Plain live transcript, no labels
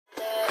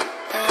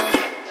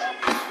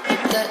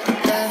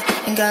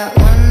Ain't got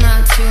one,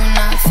 not two,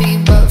 not three,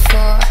 but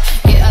four.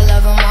 Yeah, I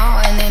love them all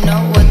and they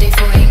know what they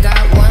for. Ain't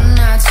got one,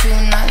 not two,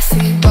 not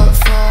three, but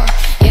four.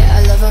 Yeah,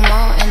 I love them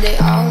all and they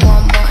all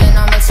want more. And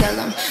I'ma tell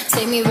them,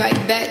 take me right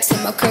back to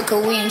my crib,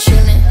 we ain't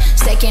chillin'.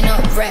 Stacking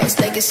up racks,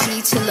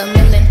 legacy till a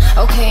million.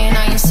 Okay, and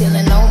I ain't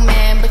stealing no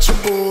man but your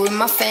boo and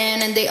my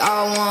fan, and they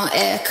all want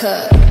air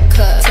cut.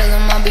 Tell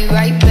them I'll be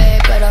right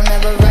back, but I'll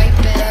never write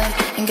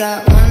back. Ain't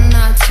got one,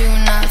 not two,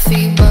 not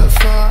three, but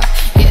four.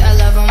 Yeah, I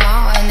love them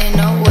all and they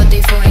know what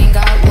they for. Ain't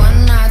got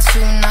one, not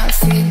two, not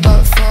three,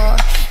 but four.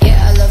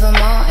 Yeah, I love them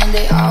all and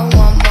they all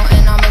want more.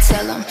 And I'ma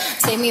tell them,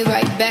 take me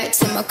right back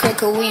to my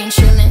crib, we ain't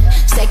chillin'.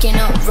 Stacking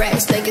up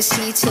racks,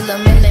 legacy till a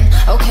million.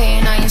 Okay,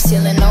 and I ain't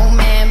stealing no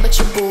man but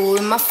your boo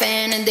and my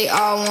fan, and they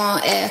all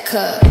want air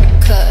cut.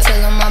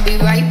 Tell them I'll be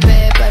right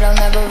back, but I'll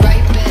never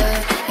write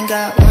back. Ain't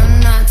got one,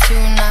 not two,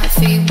 not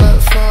three, but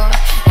four.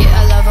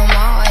 Yeah, I love them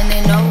all and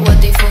they know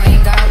what they for.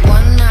 Ain't got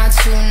one, not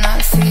two,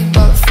 not three,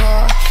 but four.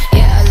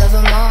 Yeah, I love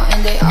them all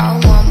and they all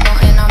want more.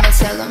 And I'ma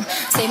tell them,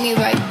 take me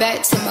right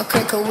back to my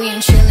crib, we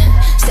ain't chillin'.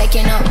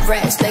 Stacking up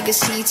racks,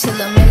 legacy till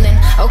a million.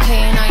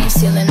 Okay, and I ain't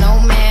stealing no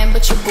man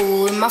but your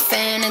boo and my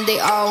fan, and they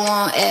all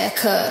want air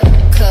cut.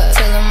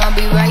 Tell them I'll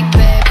be right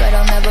back, but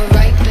I'll never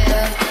write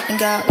back. Ain't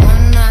got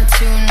one, not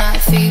two, not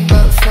three,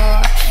 but four.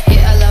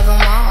 Yeah, I love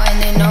them all and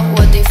they know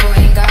what they for.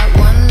 Ain't got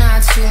one,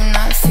 not two,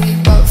 not three,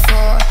 but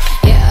four.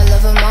 Yeah, I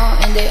love them all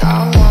and they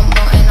all want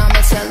more. And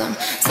I'ma tell them,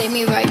 take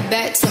me right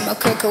back to my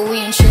crib,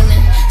 we ain't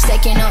chillin'.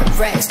 Stacking up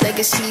racks,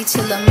 legacy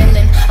till a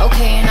million.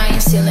 Okay, and I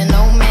ain't stealing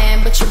no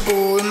man but your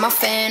boo and my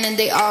fan, and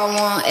they all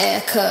want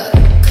air cut.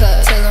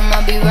 Tell them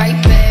I'll be right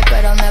back,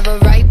 but I'll never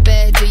write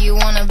back. Do you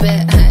wanna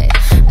bet? Hey,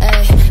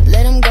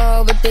 let them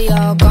go, but they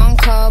all gon'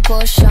 call.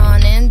 Poor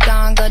Sean and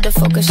Don, got to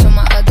focus on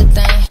my other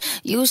thing.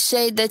 You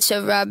say that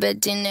you're Robert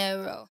De Niro.